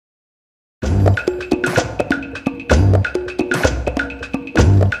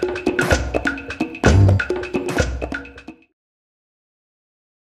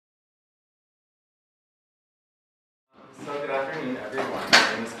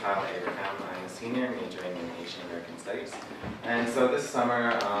senior, majoring in Asian American Studies. And so this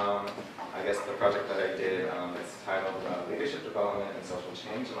summer, I guess the project that I did is titled Leadership Development and Social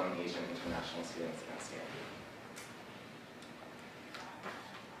Change Among Asian International Students at Stanfo.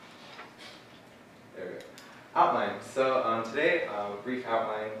 There we go. Outline. So today, brief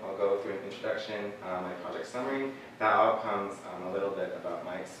outline. I'll go through an introduction, my project summary. That outcomes a little bit about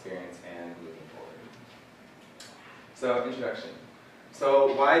my experience and moving forward. So introduction.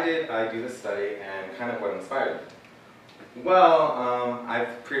 So why did I do this study and kind of what inspired me? Well,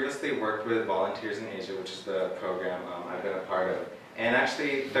 I've previously worked with Volunteers in Asia, which is the program I've been a part of. And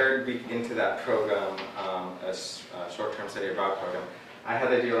actually, third week into that program, a short-term study abroad program, I had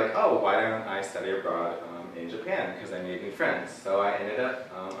the idea like, oh, why don't I study abroad in Japan, because I made new friends. So I ended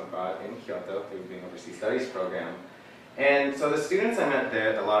up abroad in Kyoto through the Overseas Studies program. And so the students I met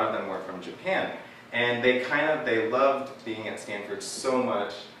there, a lot of them were from Japan. And they loved being at Stanford so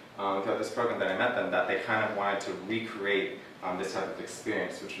much throughout this program that I met them that they kind of wanted to recreate this type of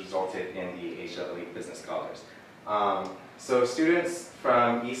experience, which resulted in the Asia Elite Business Scholars. So students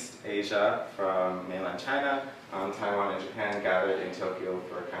from East Asia, from mainland China, Taiwan and Japan gathered in Tokyo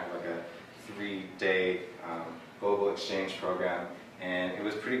for kind of like a 3-day global exchange program. And it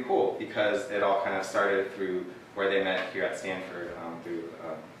was pretty cool because it all kind of started through where they met here at Stanford through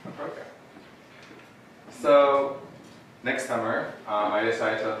a program. So next summer, I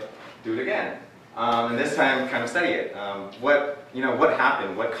decided to do it again. And this time kind of study it. What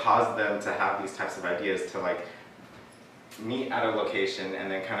happened? What caused them to have these types of ideas to like meet at a location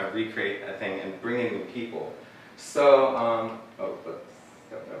and then kind of recreate a thing and bring in new people? So,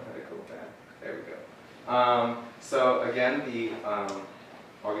 don't know how to go back. There we go. So again, the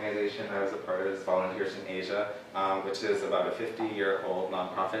organization I was a part of is Volunteers in Asia, which is about a 50-year-old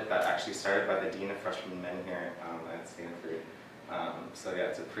nonprofit that actually started by the Dean of Freshman Men here at Stanford. So yeah,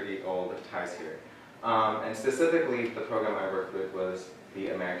 it's a pretty old ties here. And specifically, the program I worked with was the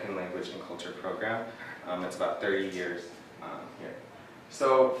American Language and Culture program. It's about 30 years here.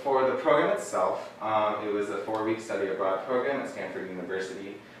 So for the program itself, it was a 4-week study abroad program at Stanford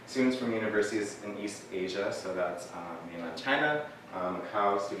University. Students from universities in East Asia, so that's mainland China,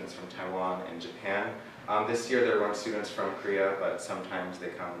 Macau, students from Taiwan and Japan. This year there weren't students from Korea, but sometimes they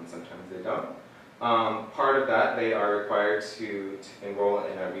come and sometimes they don't. Part of that, they are required to enroll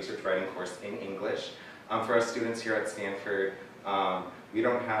in a research writing course in English. For us students here at Stanford, we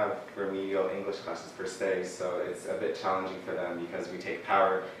don't have remedial English classes per se, so it's a bit challenging for them because we take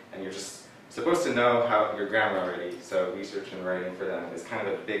power and you're just supposed to know how your grammar already, so research and writing for them is kind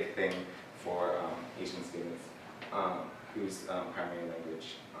of a big thing for Asian students whose primary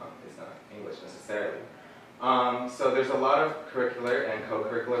language is not English necessarily. So there's a lot of curricular and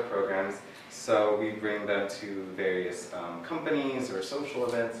co-curricular programs, so we bring them to various companies or social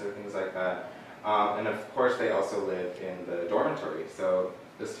events or things like that. And of course they also live in the dormitory, so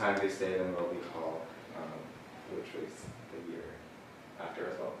this time they stayed in what we call, which was the year after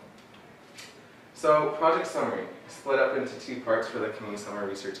as well. So project summary, split up into 2 parts for the community summer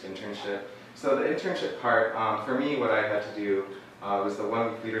research internship. So the internship part, for me what I had to do was the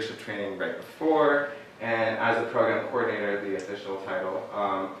 1-week leadership training right before, and as a program coordinator, the official title,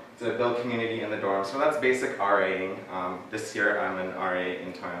 to build community in the dorm. So that's basic RAing. This year I'm an RA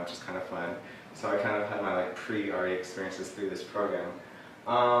in Toronto, which is kind of fun. So I kind of had my pre-RA experiences through this program.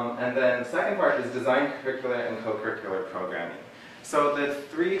 And then the second part is design curricular and co-curricular programming. So the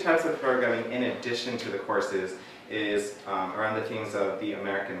 3 types of programming in addition to the courses is around the themes of the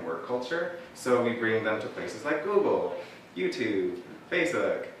American work culture. So we bring them to places like Google, YouTube,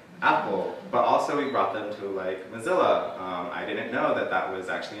 Facebook, Apple, but also we brought them to Mozilla. I didn't know that that was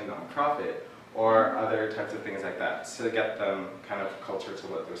actually a nonprofit, or other types of things like that, to get them kind of culture to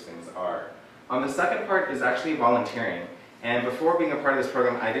what those things are. The second part is actually volunteering. And before being a part of this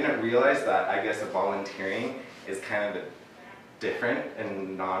program, I didn't realize that I guess volunteering is kind of a different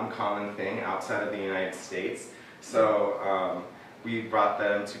and non-common thing outside of the United States. So we brought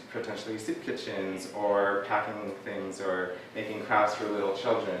them to potentially soup kitchens or packing things or making crafts for little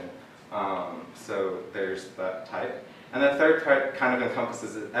children. So there's that type. And the third part kind of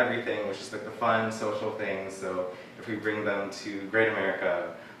encompasses everything, which is the fun social things. So if we bring them to Great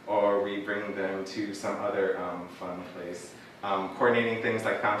America, or we bring them to some other fun place, coordinating things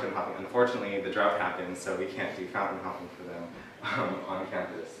like fountain hopping. Unfortunately, the drought happened, so we can't do fountain hopping for them on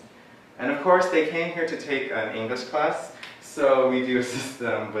campus. And of course, they came here to take an English class, so we do assist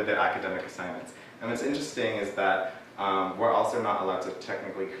them with their academic assignments. And what's interesting is that we're also not allowed to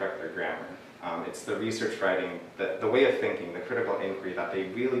technically correct their grammar. It's the research writing, the way of thinking, the critical inquiry that they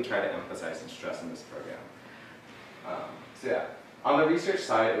really try to emphasize and stress in this program. So yeah. On the research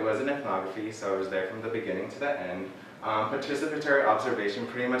side, it was in ethnography, so I was there from the beginning to the end. Participatory observation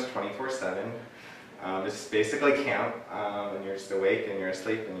pretty much 24/7. It's basically camp, and you're just awake and you're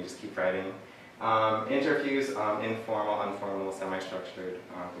asleep and you just keep writing. Interviews, informal, informal, semi-structured,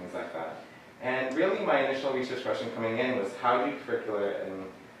 things like that. And really my initial research question coming in was, how do curricular and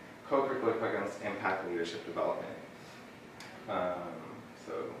co-curricular programs impact leadership development?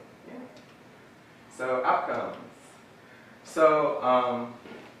 So outcomes. So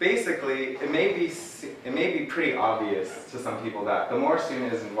basically, it may be pretty obvious to some people that the more a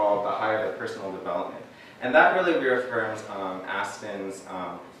student is involved, the higher their personal development. And that really reaffirms Aston's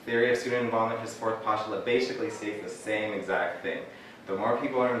theory of student involvement. His fourth postulate basically states the same exact thing. The more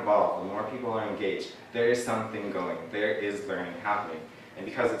people are involved, the more people are engaged, there is something going, there is learning happening. And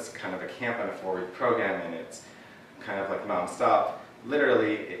because it's kind of a camp and a forward program and it's kind of like non-stop,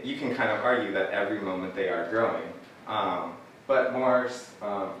 literally you can kind of argue that every moment they are growing. But more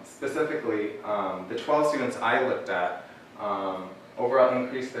specifically, the 12 students I looked at overall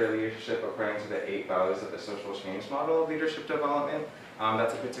increased their leadership according to the 8 values of the social change model of leadership development.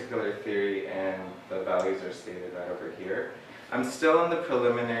 That's a particular theory, and the values are stated right over here. I'm still in the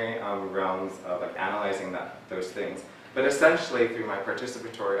preliminary realms of like analyzing those things, but essentially through my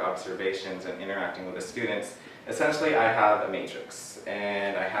participatory observations and interacting with the students, essentially I have a matrix,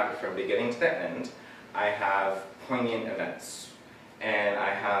 and I have it from beginning to the end. I have poignant events, and I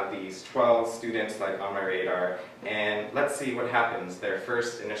have these 12 students like on my radar, and let's see what happens their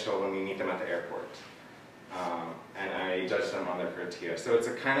first initial when we meet them at the airport. And I judge them on their criteria. So it's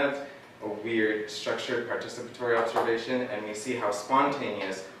a kind of a weird structured participatory observation, and we see how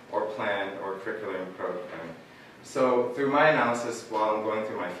spontaneous or planned or curricular and program. So through my analysis, while I'm going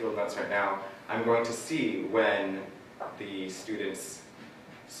through my field notes right now, I'm going to see when the students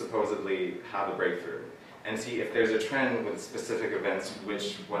supposedly have a breakthrough, and see if there's a trend with specific events,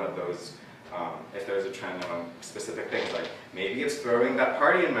 which one of those, if there's a trend among specific things, like maybe it's throwing that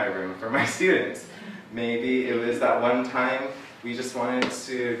party in my room for my students. Maybe it was that one time we just wanted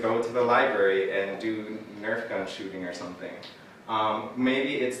to go to the library and do Nerf gun shooting or something.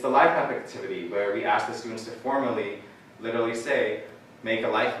 Maybe it's the life map activity where we ask the students to formally, literally say, make a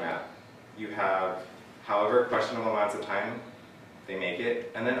life map. You have however questionable amounts of time, they make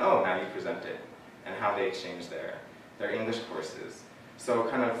it, and then, oh, now you present it, and how they exchange their English courses. So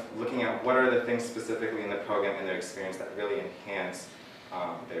kind of looking at what are the things specifically in the program and their experience that really enhance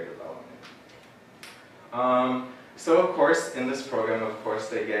their development. So of course, in this program, of course,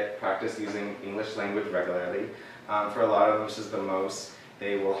 they get practice using English language regularly. For a lot of them, which is the most,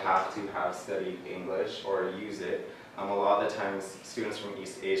 they will have to have studied English or use it. A lot of the times, students from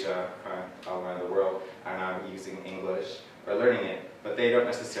East Asia, all around the world, are now using English or learning it, but they don't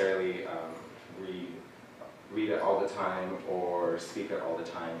necessarily read it all the time or speak it all the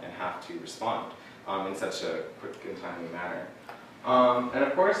time and have to respond in such a quick and timely manner. And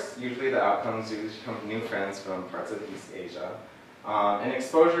of course, usually the outcomes usually come from new friends from parts of East Asia, and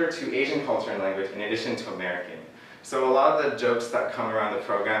exposure to Asian culture and language in addition to American. So a lot of the jokes that come around the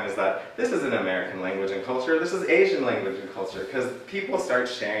program is that this isn't American language and culture, this is Asian language and culture, because people start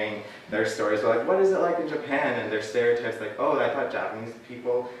sharing their stories. They're like, what is it like in Japan? And their stereotypes like, oh, I thought Japanese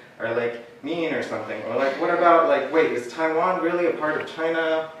people are like mean or something. Or like, what about like, wait, is Taiwan really a part of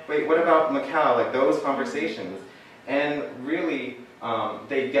China? Wait, what about Macau? Like those conversations. And really,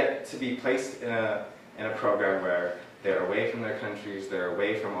 they get to be placed in a program where they're away from their countries, they're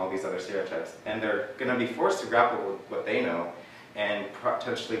away from all these other stereotypes, and they're going to be forced to grapple with what they know and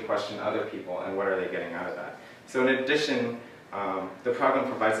potentially question other people and what are they getting out of that. So in addition, the program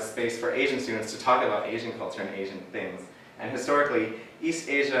provides a space for Asian students to talk about Asian culture and Asian things. And historically, East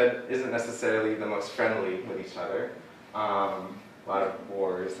Asia isn't necessarily the most friendly with each other. A lot of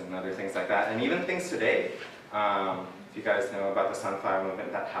wars and other things like that, and even things today. If you guys know about the Sunflower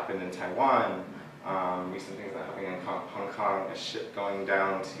movement that happened in Taiwan, recent things that are happening in Hong Kong, a ship going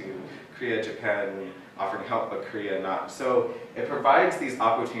down to Korea, Japan, offering help, but Korea not. So it provides these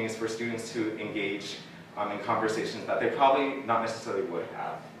opportunities for students to engage in conversations that they probably not necessarily would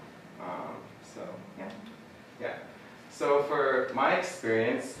have. Yeah. So for my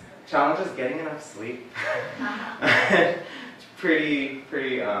experience, challenge is getting enough sleep. pretty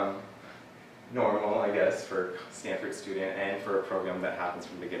normal, I guess, for a Stanford student and for a program that happens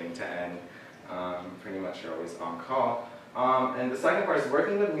from beginning to end. Pretty much you're always on call. And the second part is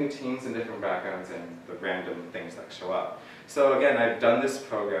working with new teams and different backgrounds and the random things that show up. So again, I've done this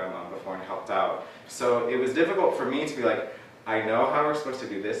program before and helped out. So it was difficult for me to be like, I know how we're supposed to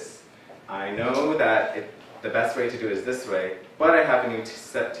do this. I know that the best way to do it is this way, but I have a new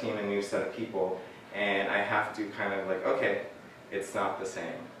set team, a new set of people, and I have to kind of like, okay, it's not the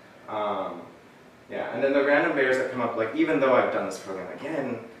same. Yeah, and then the random barriers that come up, like even though I've done this program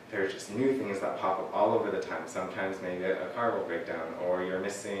again, there's just new things that pop up all over the time. Sometimes maybe a car will break down, or you're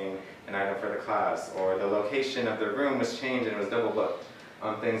missing an item for the class, or the location of the room was changed and it was double booked.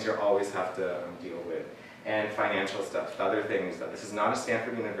 Things you always have to deal with. And financial stuff. The other thing is that this is not a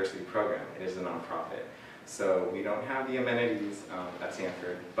Stanford University program, it is a nonprofit. So we don't have the amenities at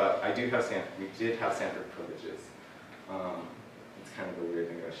Stanford, but we did have Stanford privileges. It's kind of a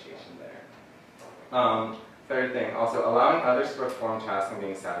weird negotiation there. Third thing, also allowing others to perform tasks and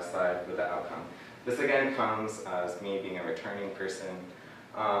being satisfied with the outcome. This again comes as me being a returning person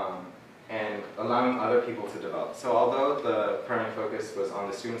and allowing other people to develop. So although the primary focus was on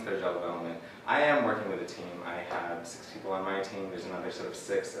the students' their job development, I am working with a team. I have 6 people on my team. There's another sort of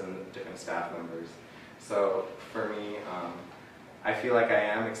 6 and different staff members. So for me, I feel like I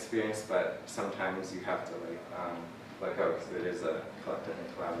am experienced, but sometimes you have to let go because it is a collective and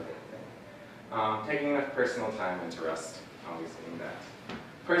collaborative thing. Taking enough personal time and to rest, always doing that.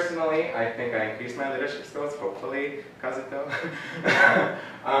 Personally, I think I increased my leadership skills, hopefully, Kazuko.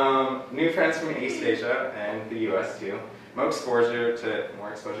 New friends from East Asia and the US too. More exposure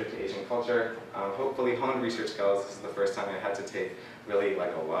to Asian culture. Hopefully honed research skills. This is the first time I had to take really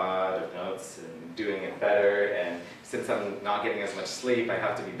like a lot of notes and doing it better. And since I'm not getting as much sleep, I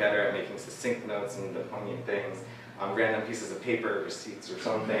have to be better at making succinct notes and the poignant things. Random pieces of paper, receipts or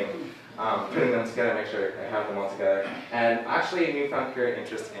something, putting them together, make sure I have them all together. And actually a newfound career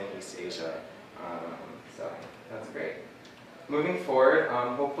interest in East Asia. So that's great. Moving forward,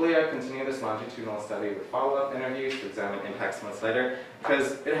 hopefully I'll continue this longitudinal study with follow-up interviews to examine impacts months later,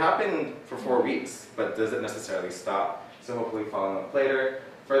 because it happened for 4 weeks, but does it necessarily stop? So hopefully following up later,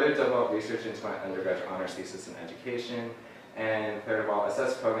 further develop research into my undergraduate honors thesis in education, and third of all,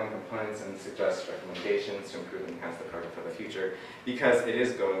 assess program components and suggest recommendations to improve and enhance the program for the future, because it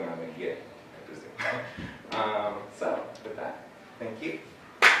is going on again, I presume. So with that, thank you.